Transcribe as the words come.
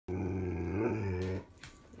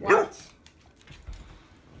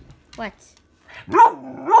What? What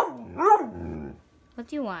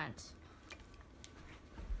do you want?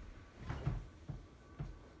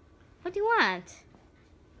 What do you want?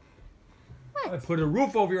 I put a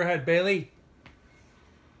roof over your head, Bailey.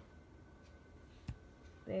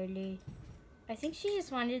 Barely. I think she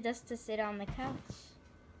just wanted us to sit on the couch.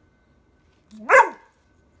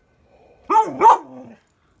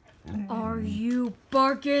 Are you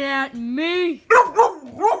barking at me?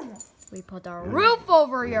 We put a roof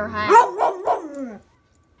over your head.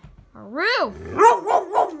 A roof.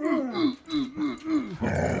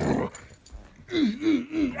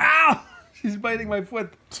 Ow! She's biting my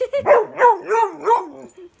foot.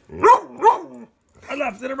 A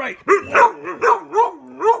left and a right.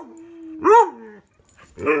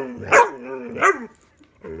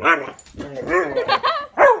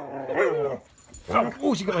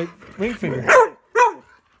 Oh, she got my ring finger.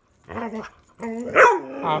 Agua.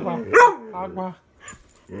 Agua.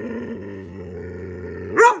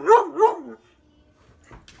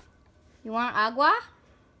 You want agua?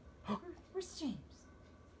 Where's James?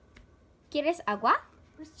 ¿Quieres agua?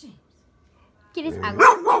 Where's James? ¿Quieres agua?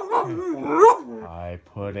 I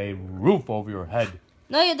put a roof over your head.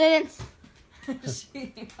 No, you didn't.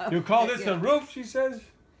 You call this a roof, she says?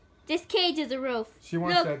 This cage is a roof. She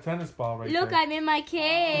wants Look. that tennis ball right Look, there. I'm in my She's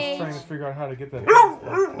cage. trying to figure out how to get that tennis ball.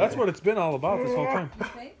 That's what it's been all about this whole time.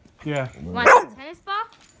 Okay. Yeah. Want a tennis ball?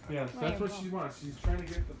 Yes, that's what she wants. She's trying to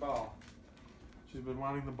get the ball. She's been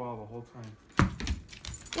wanting the ball the whole time.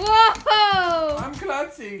 Whoa! I'm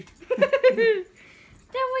klutzy. Is that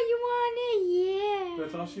what you wanted? Yeah.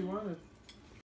 That's all she wanted.